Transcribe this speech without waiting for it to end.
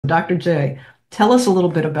Dr. J, tell us a little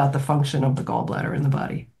bit about the function of the gallbladder in the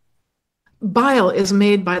body. Bile is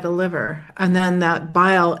made by the liver, and then that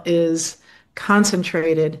bile is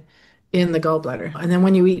concentrated in the gallbladder. And then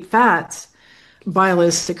when you eat fats, bile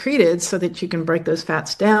is secreted so that you can break those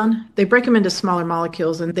fats down. They break them into smaller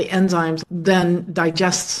molecules, and the enzymes then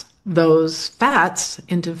digests those fats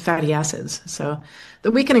into fatty acids so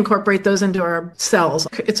that we can incorporate those into our cells.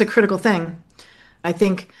 It's a critical thing. I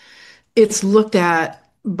think it's looked at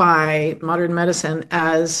by modern medicine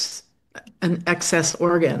as an excess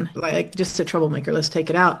organ, like just a troublemaker, let's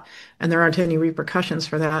take it out. And there aren't any repercussions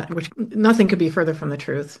for that, which nothing could be further from the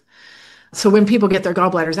truth. So when people get their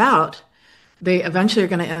gallbladders out, they eventually are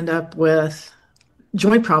going to end up with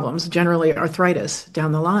joint problems, generally arthritis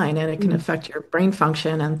down the line, and it can Mm. affect your brain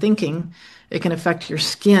function and thinking. It can affect your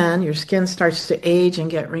skin. Your skin starts to age and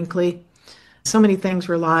get wrinkly. So many things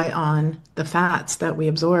rely on the fats that we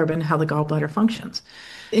absorb and how the gallbladder functions.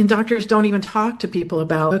 And doctors don't even talk to people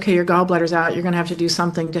about, okay, your gallbladder's out, you're going to have to do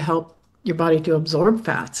something to help your body to absorb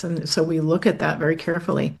fats. And so we look at that very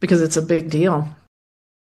carefully because it's a big deal.